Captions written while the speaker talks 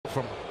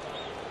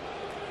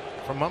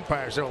from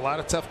umpires. There were a lot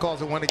of tough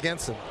calls that went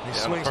against him. He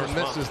swings and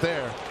misses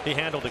there. He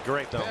handled it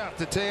great, though. Yeah,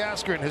 to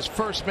Teoscar in his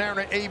first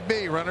Mariner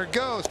AB. Runner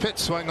goes. Pitch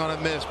swing on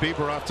a miss.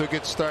 Bieber off to a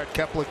good start.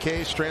 Couple of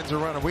Ks, strands a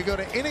runner. We go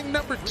to inning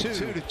number 2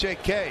 to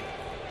JK.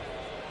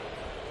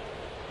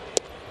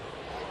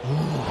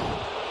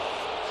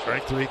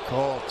 Strike 3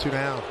 call. 2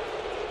 down.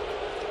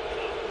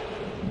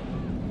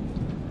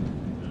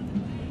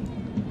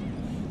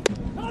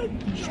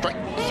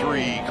 Strike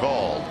 3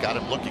 called. Got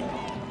him looking.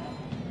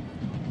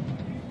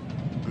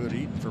 Good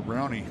eating for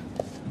Brownie.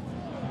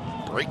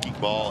 Breaking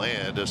ball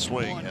and a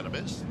swing and a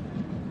miss.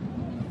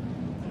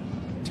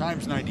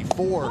 Times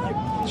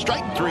 94.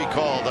 Strike 3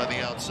 called on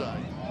the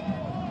outside.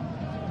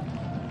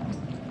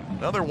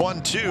 Another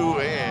 1-2,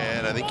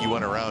 and I think he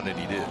went around and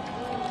he did.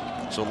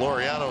 So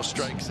Laureano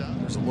strikes out.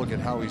 There's a look at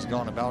how he's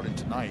gone about it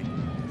tonight.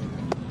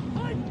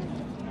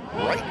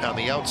 Right on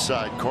the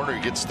outside corner,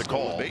 he gets the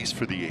call. Base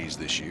for the A's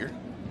this year.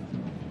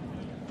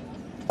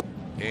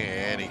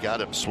 And he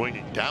got him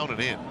swinging down and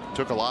in.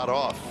 Took a lot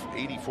off.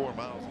 84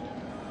 miles.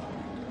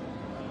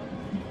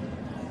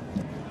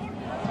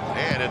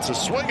 And it's a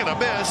swing and a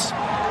miss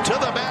to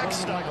the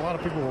backstop. A lot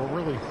of people were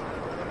really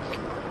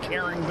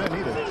caring then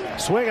either.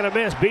 Swing and a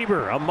miss.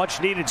 Bieber, a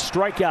much-needed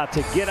strikeout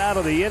to get out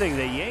of the inning.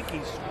 The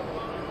Yankees.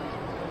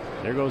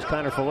 There goes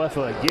Connor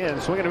Falefa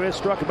again. Swing and a miss.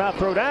 Struck him out.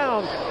 Throw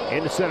down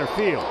into center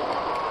field.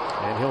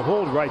 And he'll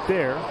hold right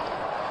there.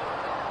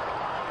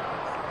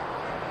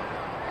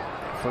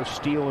 First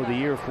steal of the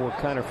year for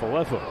Connor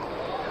Falefa.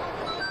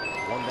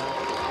 1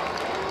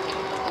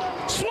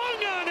 down.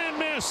 Swung on and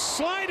missed.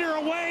 Slider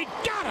away.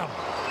 Got him.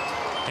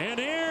 And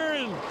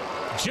Aaron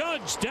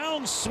Judge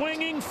down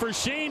swinging for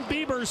Shane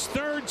Bieber's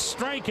 3rd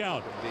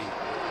strikeout.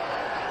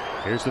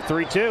 Here's the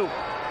 3-2.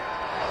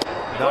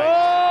 Nice.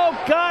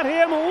 Oh, got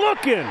him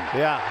looking.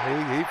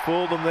 Yeah, he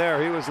fooled him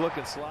there. He was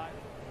looking slide.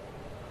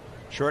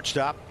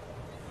 Shortstop.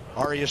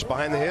 Arias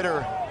behind the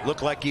hitter.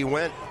 Looked like he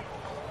went.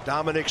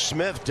 Dominic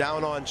Smith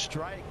down on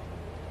strike.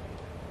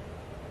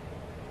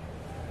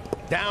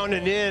 Down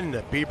and in.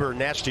 Bieber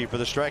nasty for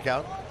the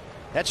strikeout.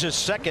 That's his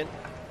 2nd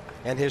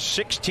and his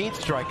 16th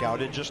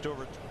strikeout in just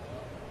over.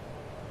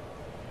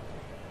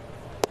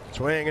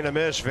 Swing and a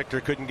miss.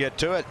 Victor couldn't get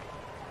to it.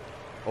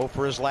 0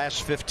 for his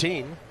last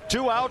 15.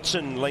 2 outs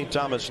and Lane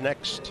Thomas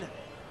next.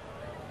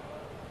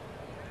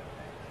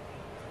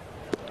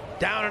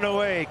 Down and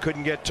away.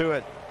 Couldn't get to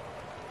it.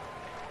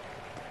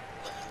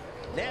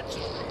 Nets.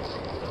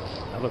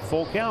 Another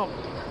full count.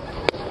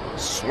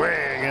 Swing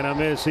and a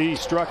miss. He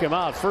struck him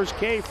out. First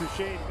K for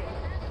Shane.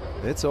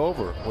 It's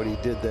over what he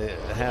did the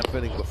half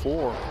inning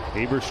before.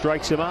 Bieber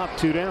strikes him out.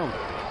 2 down.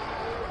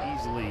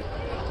 Easily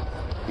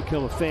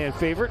become a fan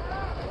favorite.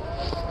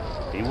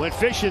 He went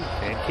fishing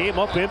and came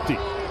up empty.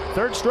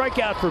 3rd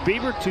strikeout for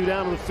Bieber. 2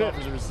 down to the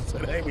 5th.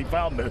 Said, hey, we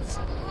found this.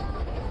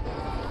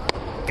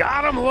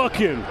 Got him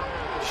looking.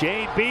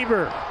 Shane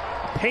Bieber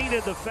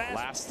painted the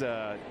fast.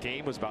 Last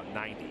game was about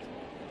 90.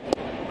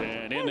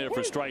 And in there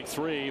for strike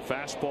 3.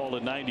 Fastball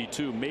at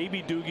 92.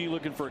 Maybe Doogie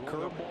looking for a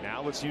curveball.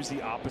 Now let's use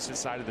the opposite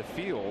side of the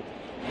field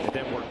and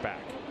then work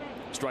back.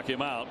 Struck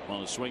him out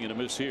on a swing and a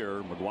miss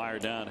here. McGuire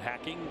down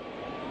hacking.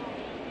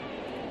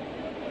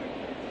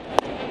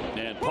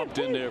 And pumped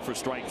in there for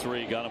strike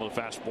 3. Got him with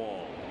a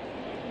fastball.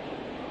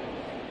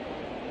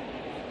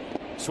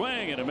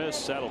 Swing and a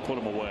miss. That'll put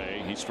him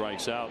away. He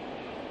strikes out.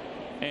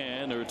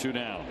 And there are 2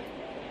 down.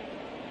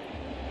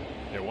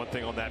 Yeah, one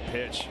thing on that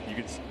pitch, you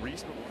can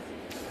reasonably.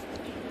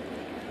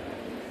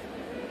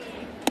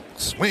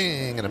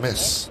 Swing and a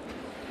miss.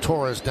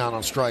 Torres down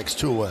on strikes,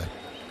 2 away.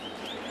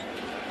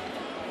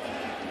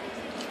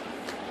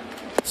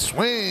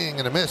 Swing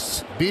and a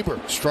miss. Bieber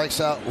strikes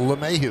out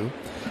LeMahieu,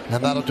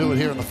 and that'll do it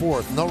here in the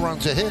 4th. No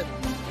runs a hit.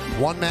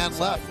 1 man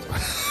left.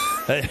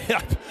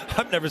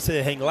 I've never seen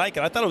anything like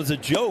it. I thought it was a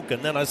joke,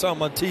 and then I saw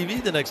him on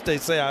TV the next day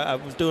say I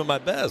was doing my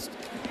best.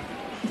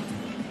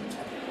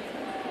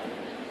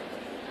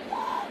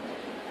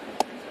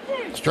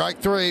 Strike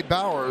 3.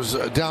 Bowers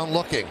down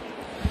looking.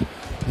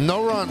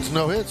 No runs,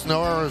 no hits,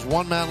 no errors.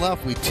 1 man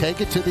left. We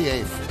take it to the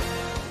 8th.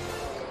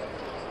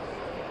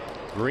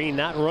 Green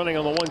not running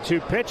on the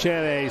 1-2 pitch,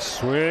 and a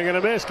swing and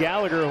a miss.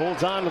 Gallagher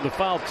holds on to the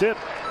foul tip.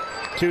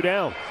 2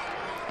 down.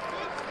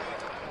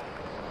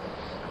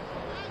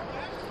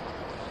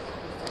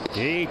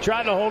 He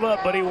tried to hold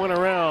up, but he went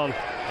around,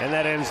 and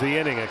that ends the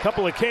inning. A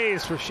couple of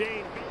Ks for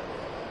Shane.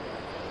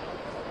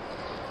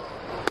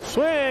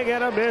 Swing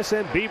and a miss,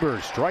 and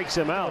Bieber strikes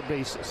him out.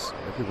 Bases.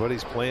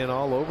 Everybody's playing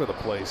all over the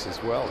place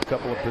as well. A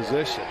couple of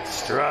positions.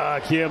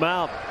 Struck him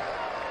out.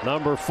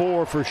 Number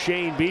 4 for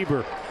Shane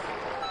Bieber.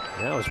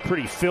 That was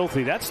pretty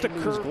filthy. That's the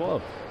curve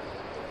glove.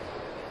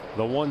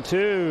 The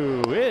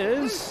 1-2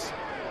 is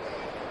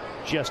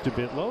just a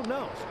bit low.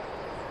 No.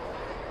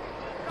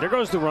 There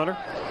goes the runner.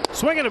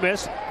 Swing and a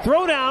miss.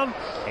 Throw down,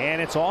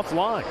 and it's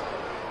offline.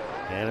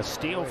 And a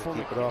steal from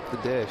it off the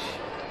dish.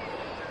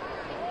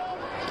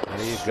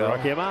 There you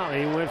Struck go. him out.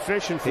 He went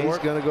fishing for it. He's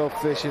going to go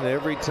fishing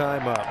every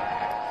time up.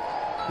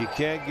 You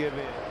can't give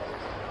in.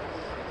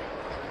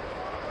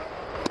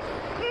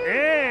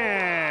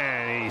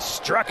 And he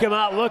struck him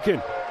out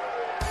looking.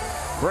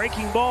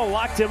 breaking ball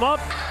locked him up.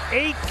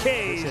 8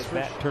 Ks. As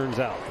that turns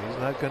out. He's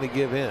not going to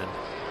give in.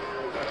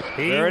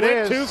 He there it went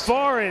is. too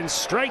far and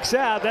strikes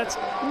out. That's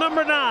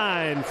number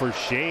 9 for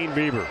Shane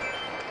Bieber.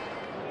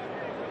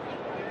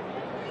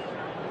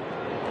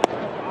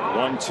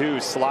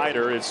 1-2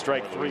 slider is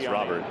strike 3.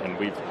 Robert, and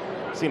we've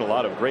seen a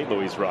lot of great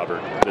Luis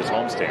Robert at his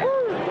homestand.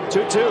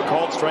 2-2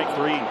 called strike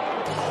 3.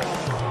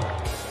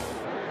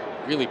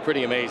 Really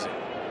pretty amazing.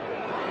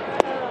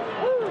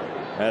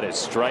 That is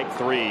strike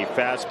 3.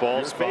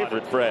 Fastball's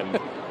favorite friend.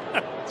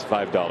 It's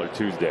 $5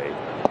 Tuesday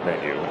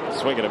menu.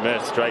 Swing and a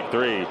miss. Strike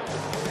 3.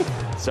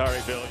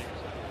 Sorry, Bill.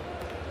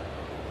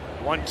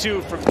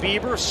 1-2 from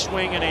Bieber.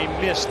 Swing and a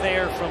miss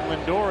there from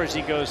Lindor as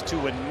he goes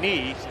to a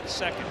knee.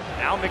 Second.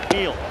 Now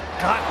McNeil.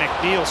 Got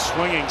McNeil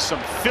swinging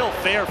some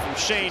filth there from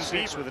Shane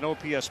Bieber with an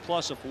OPS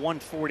plus of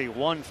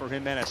 141 for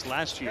Jimenez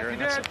last year. And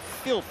that's a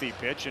filthy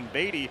pitch. And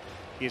Beatty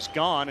is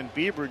gone. And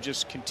Bieber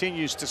just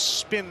continues to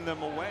spin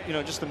them away. You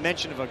know, just the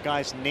mention of a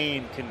guy's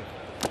name can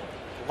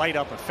light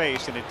up a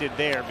face. And it did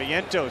there.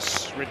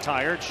 Vientos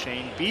retired.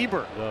 Shane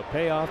Bieber. The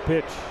payoff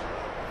pitch.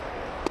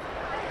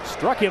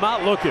 Struck him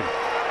out looking.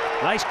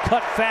 Nice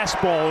cut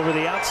fastball over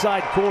the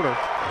outside corner.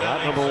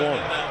 Out number 1.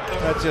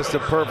 That's just a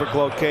perfect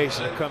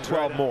location. It comes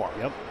 12 more.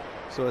 Yep.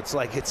 So it's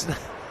like it's not.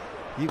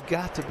 You've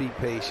got to be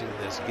patient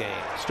in this game.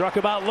 Struck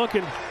him out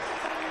looking.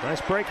 Nice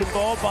breaking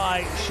ball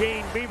by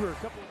Shane Bieber.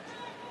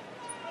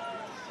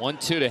 1-2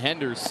 to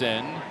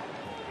Henderson.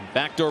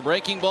 Backdoor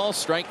breaking ball,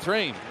 strike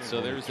 3. So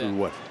there's that.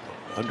 What?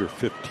 Under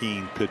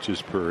 15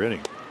 pitches per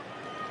inning.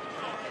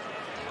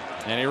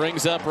 And he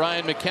rings up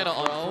Ryan McKenna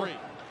on 3.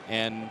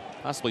 And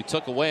possibly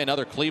took away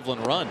another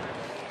Cleveland run.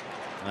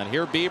 And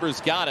here Bieber's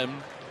got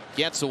him.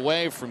 Gets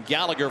away from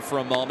Gallagher for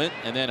a moment,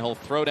 and then he'll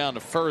throw down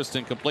to first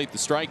and complete the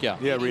strikeout.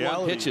 Yeah,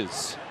 reality.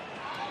 Pitches.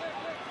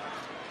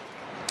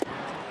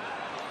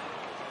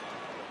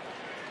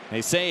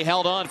 They say he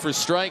held on for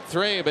strike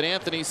 3, but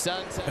Anthony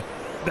Sons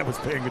that was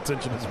paying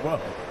attention as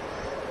well.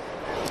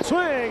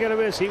 Swing and a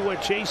miss. He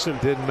went chasing.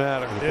 Didn't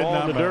matter. The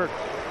ball in the dirt.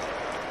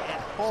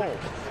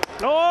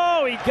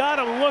 Oh, he got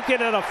him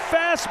looking at a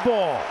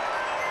fastball.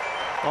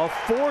 A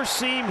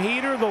 4-seam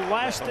heater, the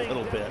last thing. A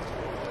little bit.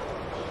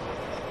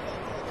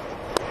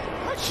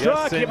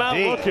 Struck him out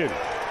looking.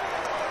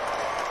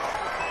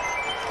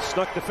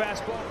 Snuck the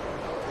fastball.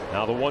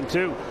 Now the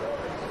 1-2.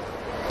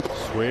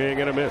 Swing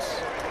and a miss.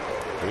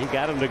 He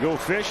got him to go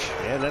fish,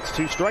 and that's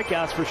 2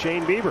 strikeouts for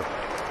Shane Bieber.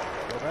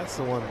 Well, that's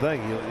the one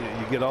thing.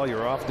 You get all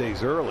your off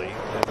days early.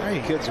 And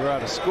the kids are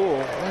out of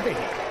school.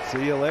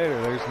 See you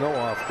later. There's no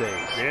off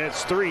days.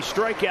 It's 3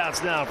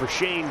 strikeouts now for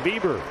Shane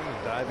Bieber.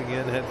 Diving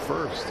in head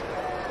first.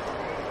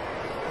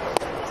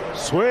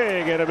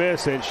 Swing and a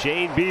miss, and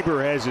Shane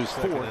Bieber has his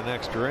 4th. An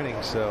extra inning,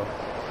 so.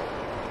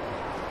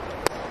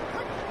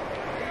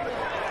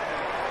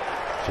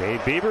 Shane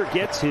Bieber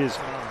gets his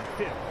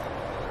 5th.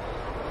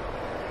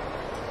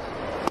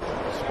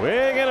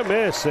 Swing and a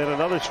miss, and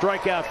another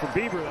strikeout for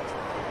Bieber.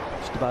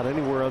 Just about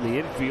anywhere on the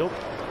infield.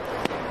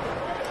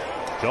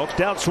 Jumps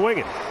down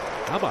swinging.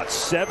 How about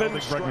 7? I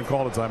think Bregman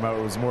called a timeout.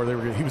 It was more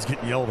he was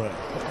getting yelled at.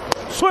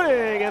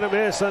 Swing and a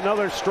miss,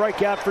 another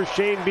strikeout for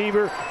Shane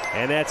Bieber,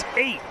 and that's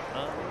 8.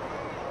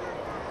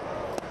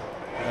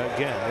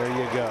 Again, there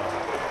you go.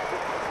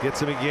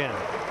 Gets him again.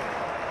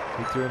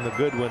 He threw him the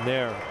good one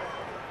there.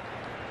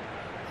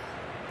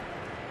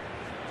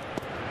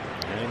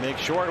 And he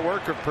makes short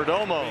work of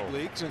Perdomo. Big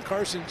leagues, and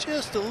Carson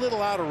just a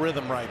little out of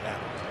rhythm right now.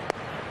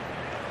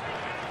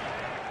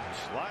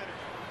 Slider.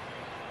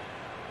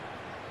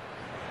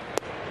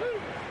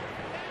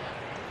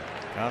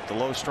 Got the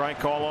low strike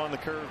call on the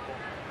curve.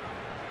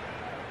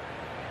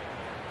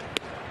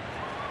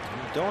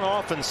 You don't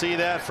often see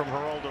that from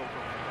Geraldo.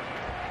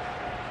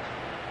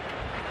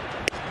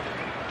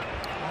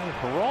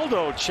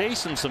 Geraldo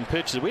chasing some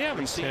pitches we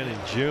haven't seen. 10 in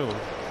June.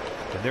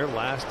 And they're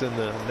last in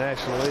the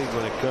National League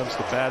when it comes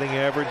to batting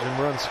average and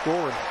runs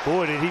scored.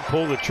 Boy, did he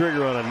pull the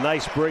trigger on a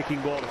nice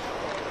breaking ball.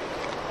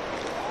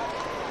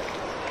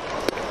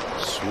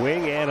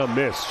 Swing and a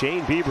miss.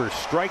 Shane Bieber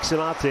strikes him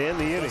out to end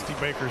the inning. Dusty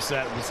Baker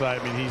sat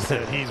beside me. He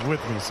said he's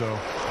with me. So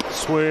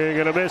swing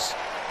and a miss.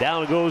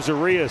 Down goes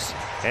Arias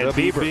and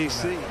Bieber.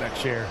 That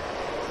chair.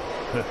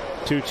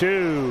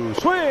 2-2.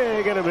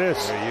 Swing and a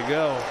miss. There you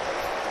go.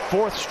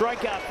 4th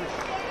strikeout.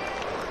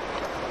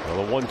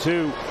 Well, the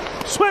 1-2.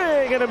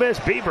 Swing and a miss.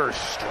 Bieber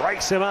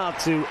strikes him out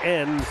to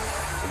end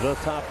the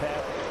top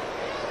half.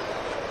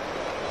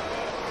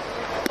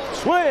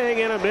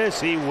 Swing and a miss.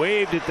 He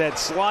waved at that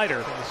slider.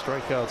 And the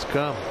strikeouts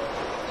come.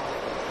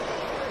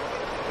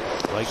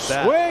 Like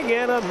that. Swing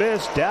and a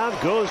miss. Down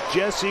goes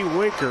Jesse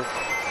Winker.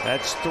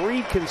 That's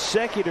 3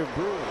 consecutive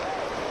Brewers.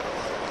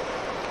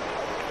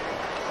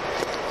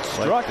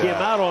 Struck him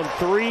out on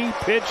 3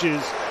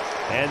 pitches,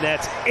 and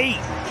that's 8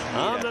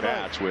 on the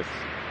bats with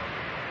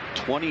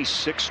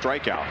 26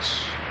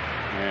 strikeouts.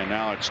 And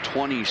now it's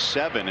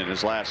 27 in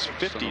his last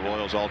 50 on the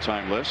Royals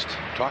all-time list.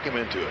 Talk him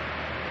into it.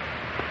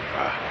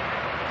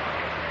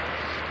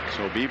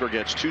 So Bieber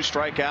gets 2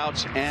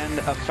 strikeouts and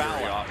a foul.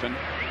 Very often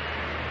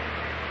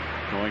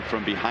going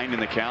from behind in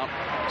the count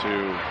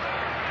to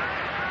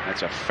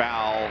That's a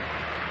foul.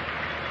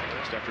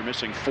 Just after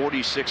missing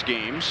 46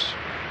 games,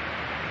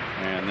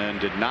 and then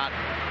did not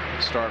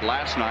start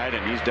last night,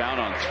 and he's down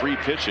on 3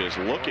 pitches,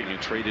 looking and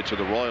traded to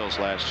the Royals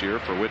last year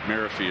for Whit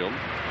Merrifield.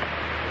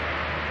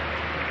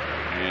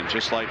 And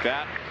just like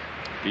that,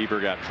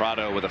 Bieber got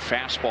Prado with a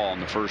fastball in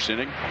the first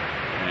inning,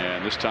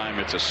 and this time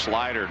it's a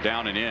slider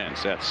down and in.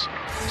 So that's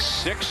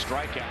 6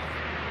 strikeouts.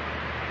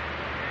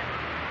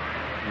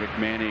 Rick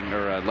Manning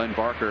or Len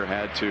Barker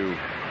had to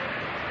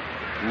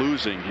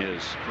losing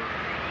his.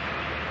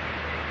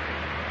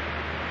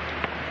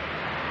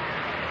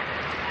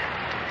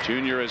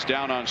 Junior is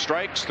down on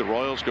strikes. The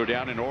Royals go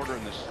down in order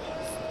in this.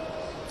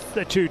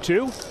 The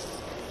 2-2.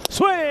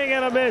 Swing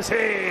and a miss.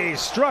 He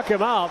struck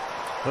him out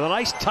with a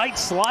nice tight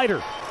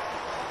slider.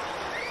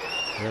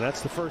 And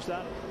that's the first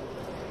out.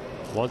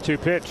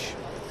 1-2 pitch.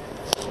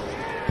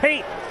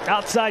 Paint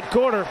outside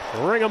corner.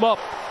 Ring him up.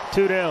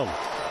 2 down.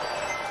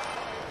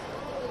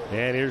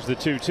 And here's the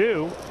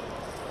 2-2.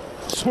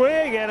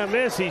 Swing and a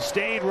miss. He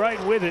stayed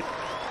right with it.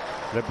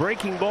 The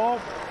breaking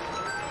ball.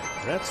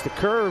 That's the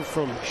curve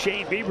from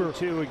Shane Bieber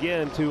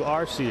again to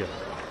Arcia.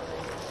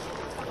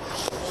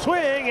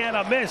 Swing and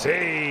a miss.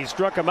 He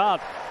struck him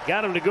out.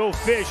 Got him to go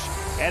fish.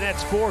 And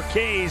that's 4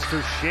 Ks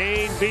for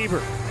Shane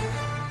Bieber.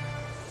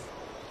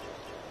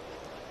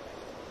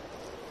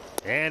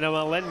 And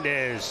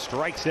Melendez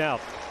strikes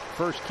out.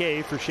 First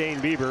K for Shane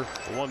Bieber.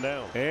 1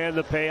 down. And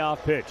the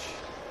payoff pitch.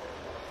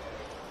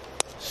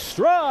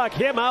 Struck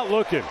him out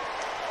looking.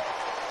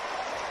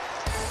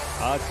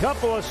 A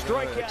couple of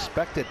strikeouts.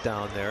 Expect it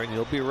down there, and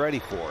you'll be ready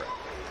for it.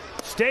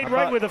 Stayed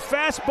right with a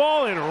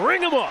fastball and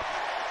ring him up.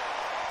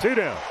 2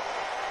 down.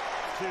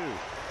 2.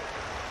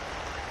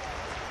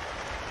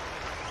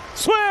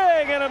 Swing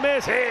and a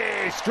miss.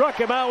 He struck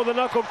him out with a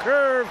knuckle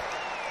curve.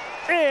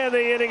 And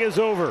the inning is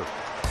over.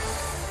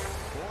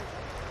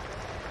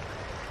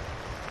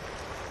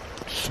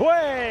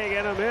 Swing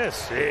and a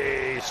miss.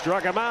 He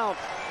struck him out.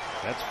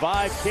 That's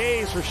 5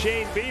 Ks for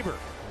Shane Bieber.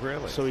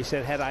 Really? So he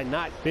said, had I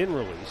not been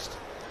released,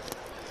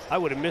 I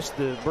would have missed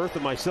the birth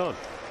of my son.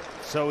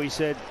 So he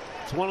said,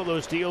 it's one of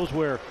those deals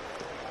where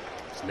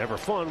it's never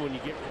fun when you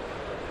get.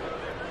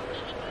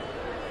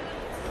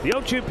 The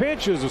 0-2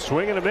 pitch is a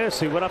swing and a miss.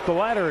 He went up the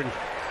ladder and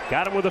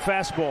got him with a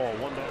fastball.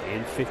 1 down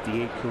in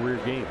 58 career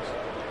games.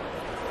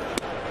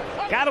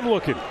 Got him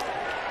looking.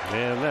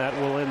 And that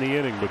will end the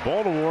inning. But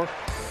Baltimore,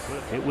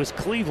 it was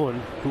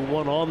Cleveland who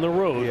won on the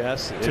road.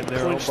 Yes, to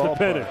clinch the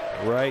pennant.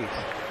 Right.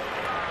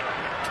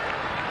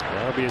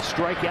 That'll be a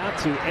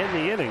strikeout to end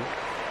the inning.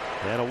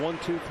 And a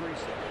 1-2-3.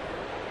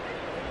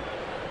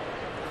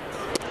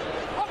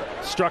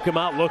 Struck him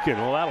out looking.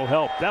 Well, that'll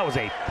help. That was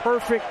a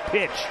perfect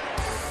pitch.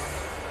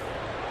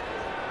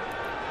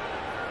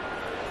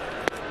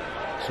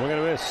 Swing and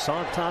a miss.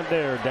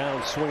 Santander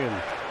down swinging.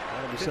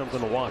 That'll be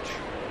something to watch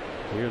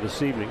here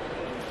this evening.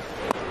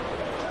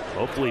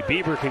 Hopefully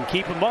Bieber can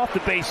keep him off the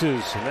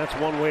bases, and that's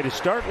one way to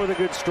start with a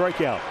good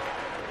strikeout.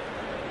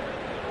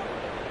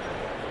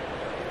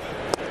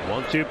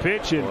 1-2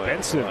 pitch, and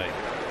Benson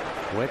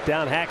went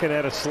down hacking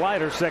at a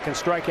slider. Second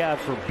strikeout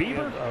for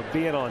Bieber.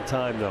 Being on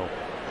time, though.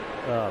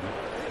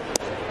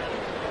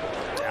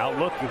 Out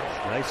looking.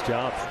 Nice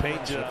job.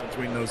 Paint job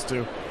between those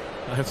two.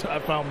 I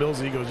found Bill's.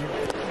 He goes, "You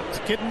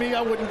kidding me?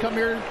 I wouldn't come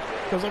here."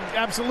 Because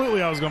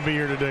absolutely I was going to be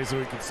here today so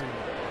he could see me.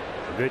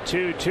 The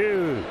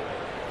 2-2.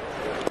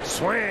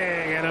 Swing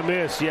and a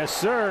miss. Yes,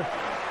 sir.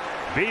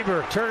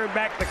 Bieber turning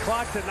back the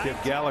clock tonight.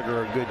 Give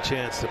Gallagher a good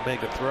chance to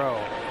make a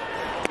throw.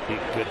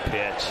 Good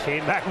pitch.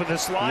 Came back with a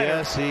slider.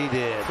 Yes, he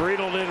did.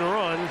 Friedel didn't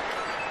run.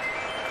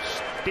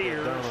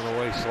 Steers. Down on the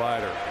way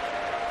slider.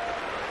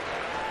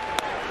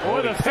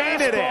 With a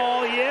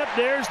fastball. Yep,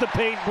 there's the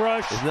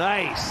paintbrush.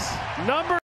 Nice. Number